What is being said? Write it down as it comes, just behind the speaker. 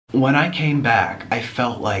When I came back, I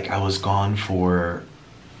felt like I was gone for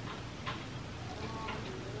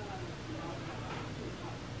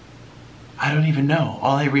I don't even know.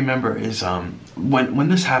 All I remember is when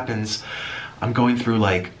this happens, I'm going through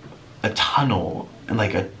like a tunnel and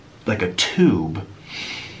like a tube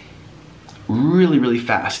really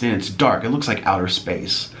fast, and it's dark. It looks like outer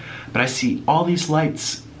space. But I see all these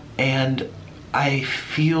lights and I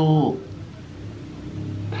feel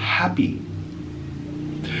happy.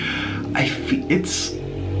 It's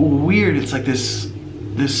weird. It's like this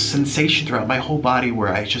sensation throughout my whole body where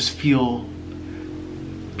I just feel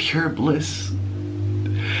pure bliss.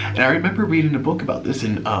 And I remember reading a book about this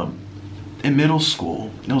in middle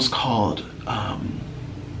school. It was called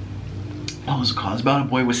what was it called? It's about a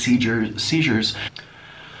boy with seizures.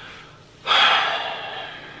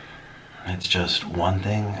 It's just one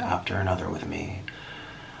thing after another with me.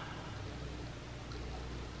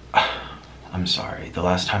 I'm sorry. The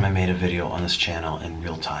last time I made a video on this channel in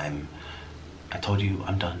real time, I told you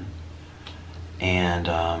I'm done. And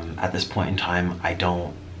at this point in time, I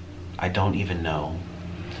don't even know.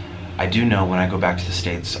 I do know when I go back to the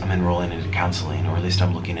States, I'm enrolling into counseling, or at least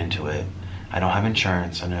I'm looking into it. I don't have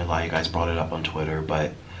insurance. I know a lot of you guys brought it up on Twitter,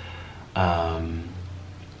 but I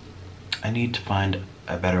need to find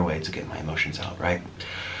a better way to get my emotions out, right?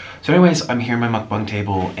 So anyways, I'm here at my mukbang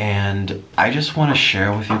table, and I just want to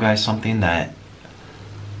share with you guys something that,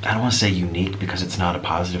 I don't want to say unique because it's not a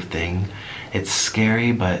positive thing. It's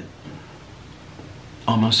scary, but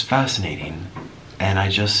almost fascinating. And I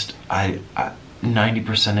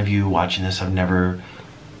 90% of you watching this have never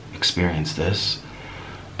experienced this.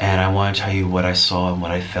 And I want to tell you what I saw and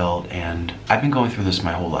what I felt. And I've been going through this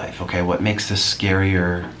my whole life, okay? What makes this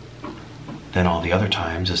scarier than all the other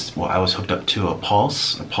times is, well, I was hooked up to a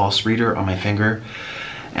pulse reader on my finger,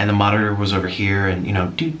 and the monitor was over here, and you know,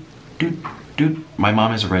 doot. My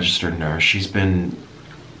mom is a registered nurse. She's been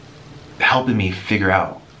helping me figure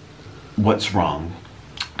out what's wrong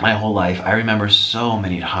my whole life. I remember so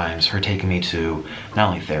many times her taking me to not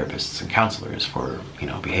only therapists and counselors for, you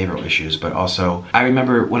know, behavioral issues, but also I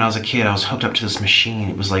remember when I was a kid, I was hooked up to this machine.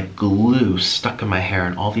 It was like glue stuck in my hair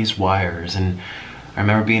and all these wires, and I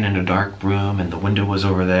remember being in a dark room and the window was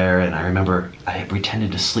over there, and I remember I had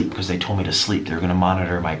pretended to sleep because they told me to sleep. They were going to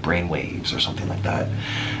monitor my brain waves or something like that.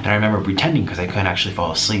 And I remember pretending because I couldn't actually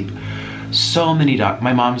fall asleep. So many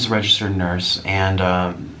my mom's a registered nurse, and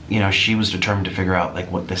you know, she was determined to figure out like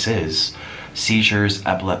what this is. Seizures,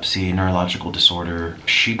 epilepsy, neurological disorder.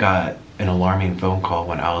 She got an alarming phone call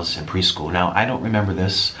when I was in preschool. Now, I don't remember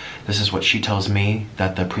this. This is what she tells me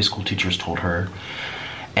that the preschool teachers told her.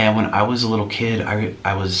 And when I was a little kid,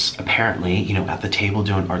 I was apparently, you know, at the table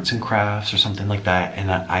doing arts and crafts or something like that, and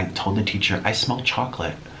I told the teacher, I smell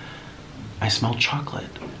chocolate. I smell chocolate.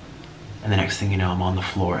 And the next thing you know, I'm on the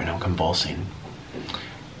floor and I'm convulsing.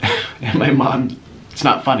 And my mom, it's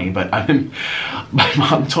not funny, but my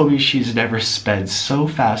mom told me she's never sped so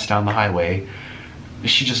fast down the highway.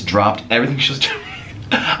 She just dropped everything she was doing.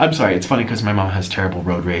 I'm sorry, it's funny because my mom has terrible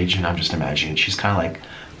road rage, and I'm just imagining. She's kind of like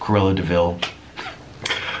Cruella de Vil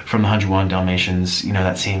from the 101 Dalmatians, you know,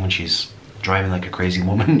 that scene when she's driving like a crazy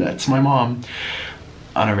woman. That's my mom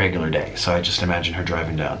on a regular day. So I just imagine her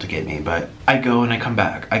driving down to get me. But I go and I come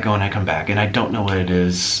back. I go and I come back. And I don't know what it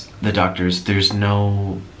is. The doctors, there's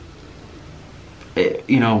no,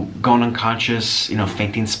 you know, going unconscious, you know,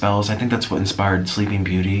 fainting spells. I think that's what inspired Sleeping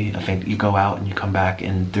Beauty. I think you go out and you come back,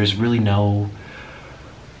 and there's really no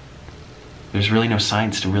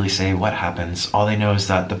science to really say what happens. All they know is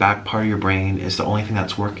that the back part of your brain is the only thing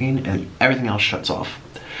that's working, and everything else shuts off.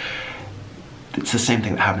 It's the same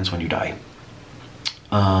thing that happens when you die.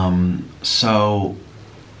 So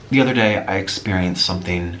the other day I experienced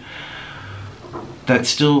something that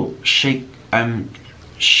still I'm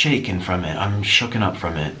shaken from it. I'm shooken up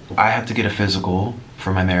from it. I have to get a physical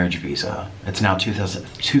for my marriage visa. It's now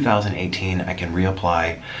 2018. I can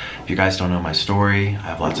reapply. If you guys don't know my story, I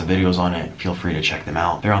have lots of videos on it. Feel free to check them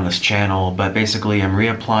out. They're on this channel. But basically, I'm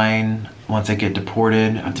reapplying. Once I get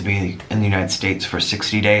deported, I have to be in the United States for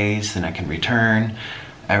 60 days. Then I can return.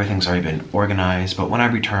 Everything's already been organized. But when I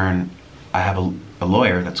return, I have a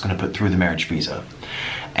lawyer that's going to put through the marriage visa.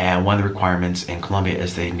 And one of the requirements in Colombia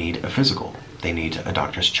is they need a physical. They need a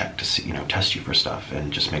doctor's check to see, you know, test you for stuff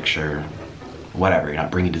and just make sure, whatever, you're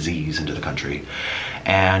not bringing disease into the country.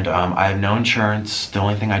 And I have no insurance. The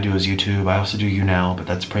only thing I do is YouTube. I also do YouNow, but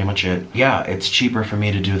that's pretty much it. Yeah, it's cheaper for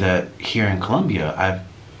me to do that here in Colombia.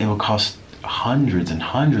 It would cost hundreds and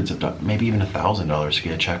hundreds of, maybe even $1,000 to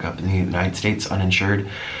get a checkup in the United States uninsured.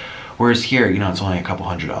 Whereas here, you know, it's only a couple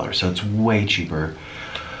 $100s, so it's way cheaper.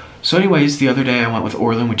 So anyways, the other day I went with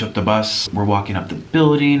Orlin, we took the bus, we're walking up the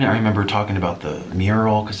building. I remember talking about the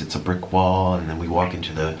mural because it's a brick wall, and then we walk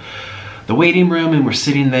into the waiting room and we're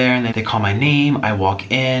sitting there and they call my name. I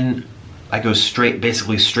walk in, I go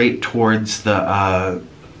basically straight towards the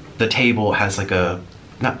table. It has like a,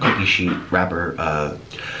 not cookie sheet wrapper,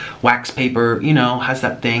 wax paper, you know, has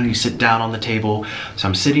that thing, you sit down on the table. So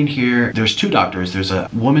I'm sitting here, there's two doctors, there's a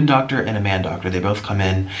woman doctor and a man doctor. They both come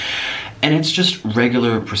in and it's just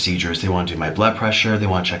regular procedures. They want to do my blood pressure, they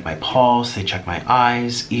want to check my pulse, they check my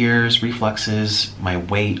eyes, ears, reflexes, my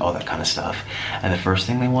weight, all that kind of stuff. And the first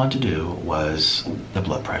thing they wanted to do was the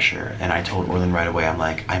blood pressure. And I told Orlin right away, I'm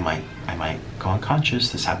like, I might go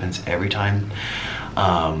unconscious. This happens every time.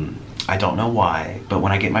 I don't know why, but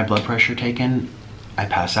when I get my blood pressure taken, I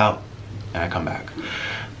pass out and I come back.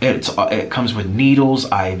 It comes with needles,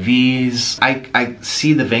 IVs. I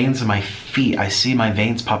see the veins in my feet. I see my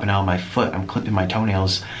veins popping out of my foot. I'm clipping my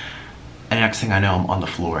toenails. And next thing I know, I'm on the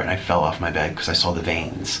floor and I fell off my bed because I saw the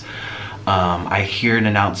veins. I hear an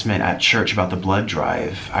announcement at church about the blood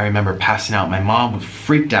drive. I remember passing out. My mom was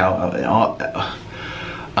freaked out.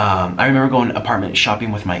 I remember going apartment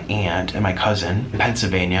shopping with my aunt and my cousin in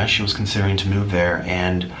Pennsylvania. She was considering to move there,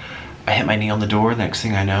 and I hit my knee on the door. The next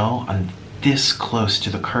thing I know, I'm this close to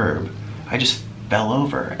the curb. I just fell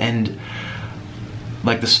over. And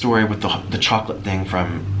like the story with the chocolate thing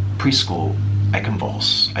from preschool, I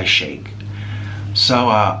convulse, I shake. So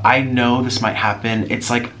I know this might happen. It's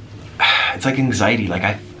like anxiety. Like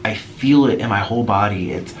I feel it in my whole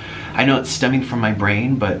body. I know it's stemming from my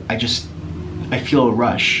brain, but I feel a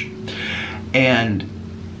rush. And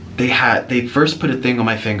they first put a thing on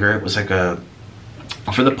my finger. It was like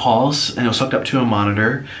for the pulse, and it was hooked up to a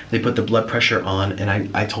monitor. They put the blood pressure on,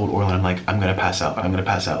 and I told Orlin, I'm like, I'm gonna pass out, I'm gonna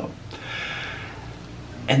pass out.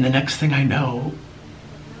 And the next thing I know,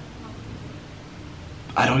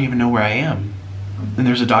 I don't even know where I am. And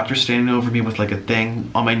there's a doctor standing over me with like a thing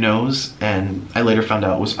on my nose, and I later found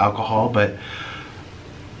out it was alcohol, but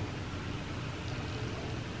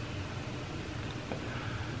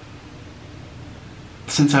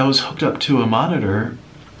since I was hooked up to a monitor,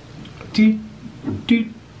 and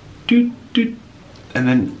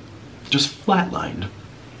then just flatlined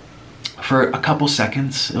for a couple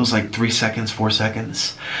seconds. It was like 3 seconds, 4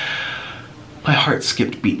 seconds. My heart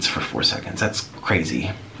skipped beats for 4 seconds. That's crazy.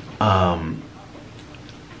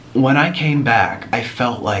 When I came back, I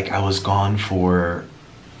felt like I was gone for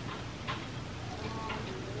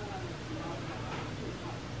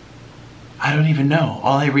I don't even know.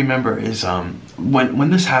 All I remember is when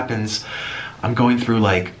this happens, I'm going through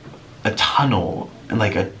like a tunnel and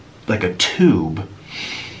like a tube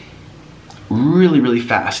really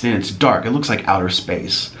fast, and it's dark. It looks like outer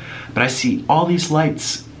space, but I see all these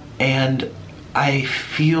lights and I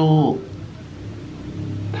feel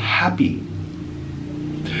happy.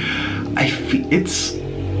 It's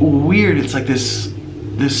weird. It's like this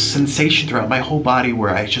sensation throughout my whole body where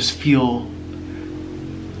I just feel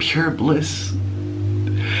pure bliss.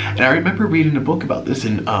 And I remember reading a book about this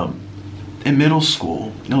in middle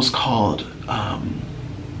school. It was called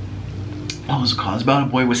what was it called? It's about a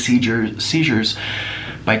boy with seizures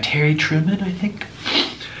by Terry Truman, I think.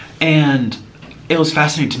 And it was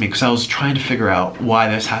fascinating to me because I was trying to figure out why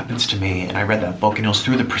this happens to me, and I read that book, and it was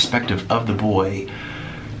through the perspective of the boy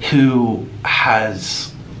who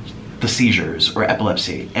has the seizures or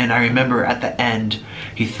epilepsy. And I remember at the end,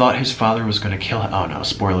 he thought his father was going to kill him. Oh no,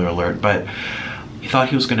 spoiler alert, but he thought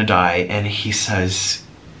he was going to die, and he says,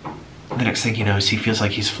 the next thing he knows, he feels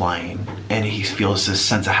like he's flying, and he feels this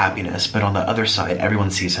sense of happiness, but on the other side,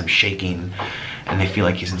 everyone sees him shaking, and they feel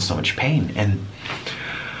like he's in so much pain. And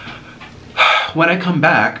when I come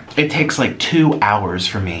back, it takes like 2 hours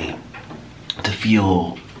for me to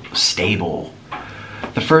feel stable.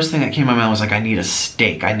 The first thing that came to my mind was like, I need a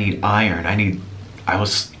steak, I need iron, I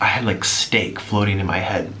had like steak floating in my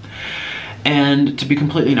head. And to be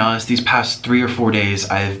completely honest, these past 3 or 4 days,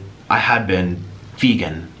 I had been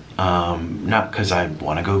vegan. Not because I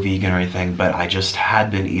want to go vegan or anything, but I just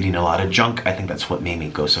had been eating a lot of junk. I think that's what made me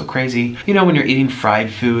go so crazy. You know, when you're eating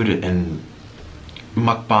fried food and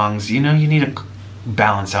mukbangs, you know, you need to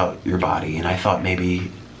balance out your body. And I thought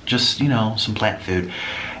maybe just, you know, some plant food.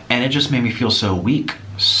 And it just made me feel so weak.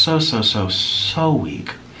 So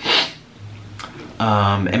weak.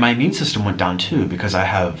 And my immune system went down too, because I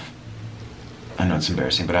know it's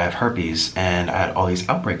embarrassing, but I have herpes, and I had all these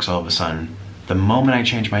outbreaks all of a sudden. The moment I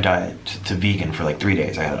changed my diet to vegan for like 3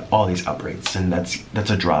 days, I had all these outbreaks, and that's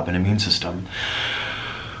a drop in immune system.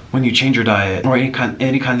 When you change your diet, or any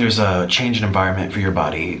kind there's a change in environment for your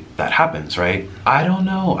body, that happens, right? I don't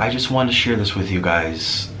know. I just wanted to share this with you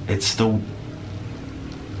guys.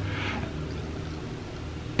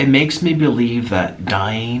 it makes me believe that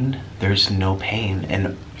dying, there's no pain.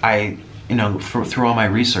 And I, you know, through all my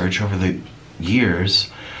research over the years,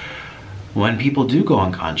 when people do go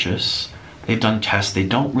unconscious, they've done tests, they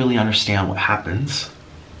don't really understand what happens.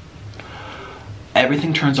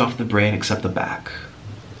 Everything turns off the brain except the back,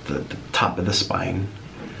 the top of the spine.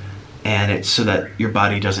 And it's so that your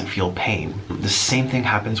body doesn't feel pain. The same thing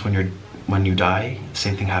happens when you die,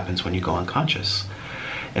 same thing happens when you go unconscious.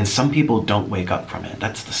 And some people don't wake up from it.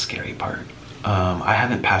 That's the scary part. I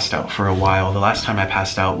haven't passed out for a while. The last time I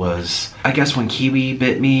passed out was, I guess, when Kiwi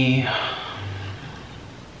bit me.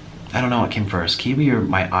 I don't know what came first, Kiwi or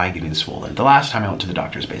my eye getting swollen. The last time I went to the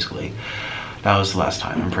doctors, basically. That was the last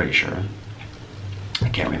time, I'm pretty sure. I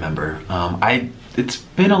can't remember. It's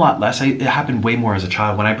been a lot less. It happened way more as a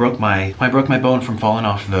child. When I broke my bone from falling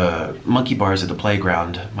off the monkey bars at the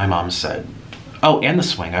playground, my mom said, oh, and the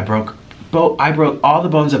swing. I broke all the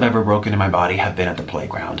bones I've ever broken in my body have been at the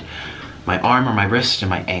playground. My arm or my wrist and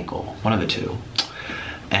my ankle, one of the two.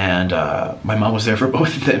 And my mom was there for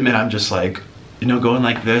both of them, and I'm just like, you know, going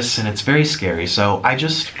like this, and it's very scary. So I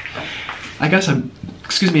guess I'm,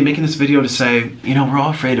 excuse me, making this video to say, you know, we're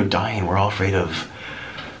all afraid of dying. We're all afraid of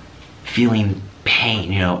feeling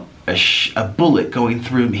pain, you know, a bullet going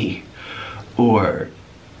through me, or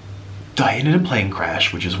dying in a plane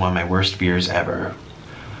crash, which is one of my worst fears ever,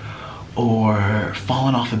 or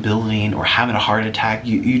falling off a building, or having a heart attack.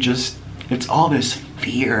 You just, it's all this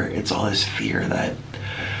fear. It's all this fear that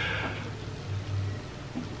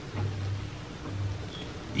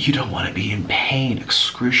you don't want to be in pain,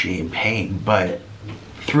 excruciating pain. But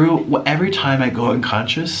every time I go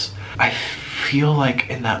unconscious, I feel like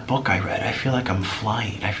in that book I read, I feel like I'm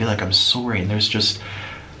flying. I feel like I'm soaring. There's just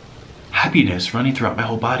happiness running throughout my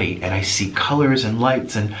whole body, and I see colors and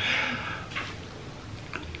lights, and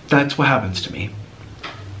that's what happens to me.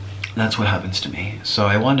 That's what happens to me. So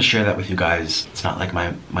I wanted to share that with you guys. It's not like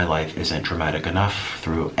my life isn't traumatic enough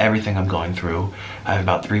through everything I'm going through. I have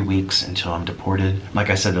about 3 weeks until I'm deported. Like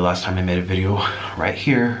I said the last time I made a video right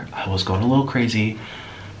here, I was going a little crazy,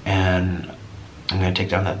 and I'm gonna take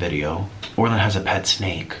down that video. Orlin has a pet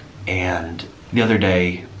snake, and the other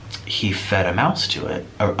day he fed a mouse to it,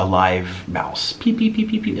 a live mouse. Peep, peep, peep,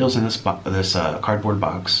 peep, peep. It was in this cardboard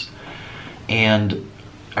box, and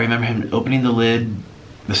I remember him opening the lid.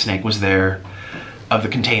 The snake was there, of the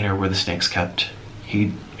container where the snake's kept.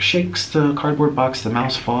 He shakes the cardboard box, the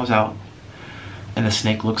mouse falls out, and the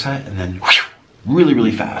snake looks at it, and then whoosh, really,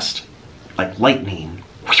 really fast, like lightning.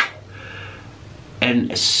 Whoosh.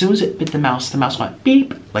 And as soon as it bit the mouse went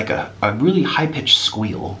beep, like a really high-pitched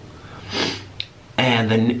squeal.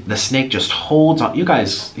 And then the snake just holds on. You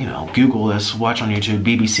guys, you know, Google this, watch on YouTube,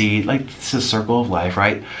 BBC, like, it's a circle of life,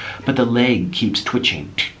 right? But the leg keeps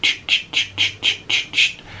twitching.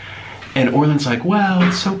 And Orlin's like, wow,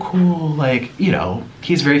 it's so cool. Like, you know,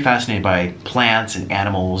 he's very fascinated by plants and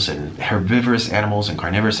animals and herbivorous animals and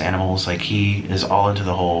carnivorous animals. Like, he is all into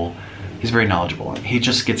the whole, he's very knowledgeable. He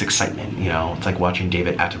just gets excitement, you know, it's like watching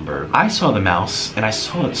David Attenborough. I saw the mouse, and I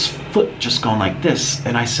saw its foot just going like this,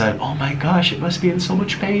 and I said, oh my gosh, it must be in so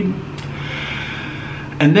much pain.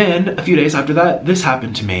 And then, a few days after that, this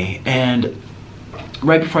happened to me, and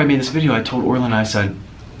right before I made this video, I told Orlin, I said,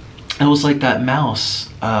 it was like that mouse,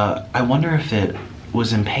 I wonder if it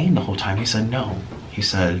was in pain the whole time. He said, no. He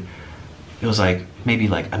said, it was like, maybe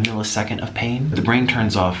like a millisecond of pain. The brain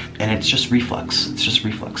turns off, and it's just reflex. It's just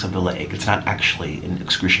reflex of the leg. It's not actually an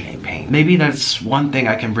excruciating pain. Maybe that's one thing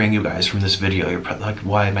I can bring you guys from this video. You're probably like,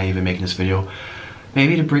 why am I even making this video?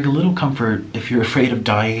 Maybe to bring a little comfort if you're afraid of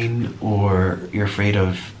dying, or you're afraid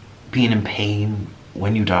of being in pain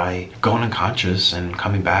when you die, going unconscious and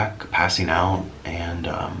coming back, passing out, and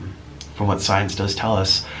from what science does tell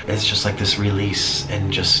us, it's just like this release,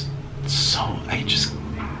 and just so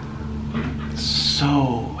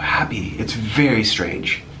happy. It's very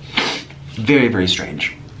strange. Very, very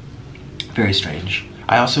strange. Very strange.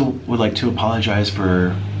 I also would like to apologize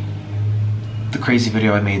for the crazy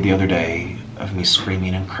video I made the other day of me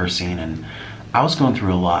screaming and cursing, and I was going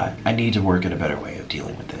through a lot. I need to work at a better way of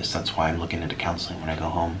dealing with this. That's why I'm looking into counseling when I go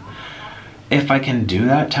home. If I can do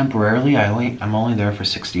that temporarily, I'm only there for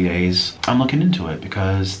 60 days. I'm looking into it,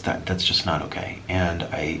 because that's just not okay. And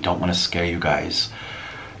I don't want to scare you guys.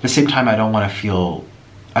 At the same time, I don't want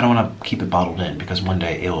to keep it bottled in, because one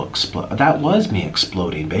day it'll explode. That was me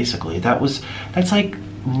exploding, basically. That's like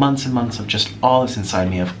months and months of just all this inside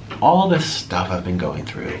me, of all this stuff I've been going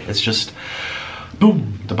through. It's just,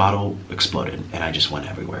 boom, the bottle exploded, and I just went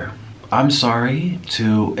everywhere. I'm sorry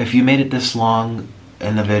if you made it this long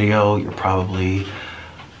in the video. You're probably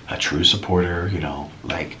a true supporter, you know,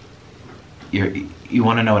 like, you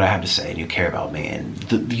want to know what I have to say and you care about me,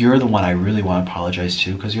 and you're the one I really want to apologize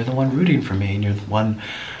to, because you're the one rooting for me and you're the one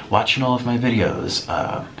watching all of my videos.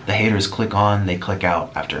 The haters click on, they click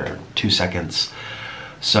out after 2 seconds.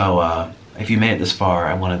 So if you made it this far,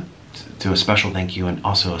 I want to do a special thank you and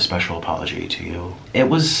also a special apology to you. It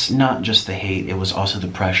was not just the hate, it was also the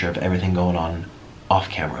pressure of everything going on off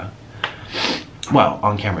camera. Well,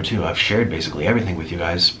 on camera too. I've shared basically everything with you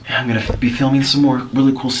guys. I'm gonna be filming some more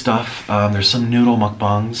really cool stuff. There's some noodle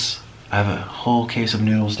mukbangs. I have a whole case of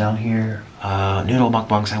noodles down here. Noodle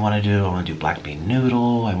mukbangs I wanna do. I wanna do black bean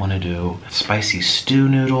noodle. I wanna do spicy stew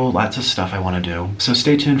noodle. Lots of stuff I wanna do. So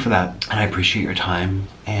stay tuned for that. And I appreciate your time.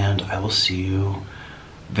 And I will see you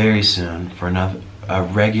very soon for a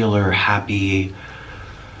regular, happy,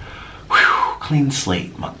 clean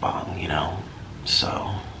slate mukbang, you know?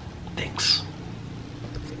 So, thanks.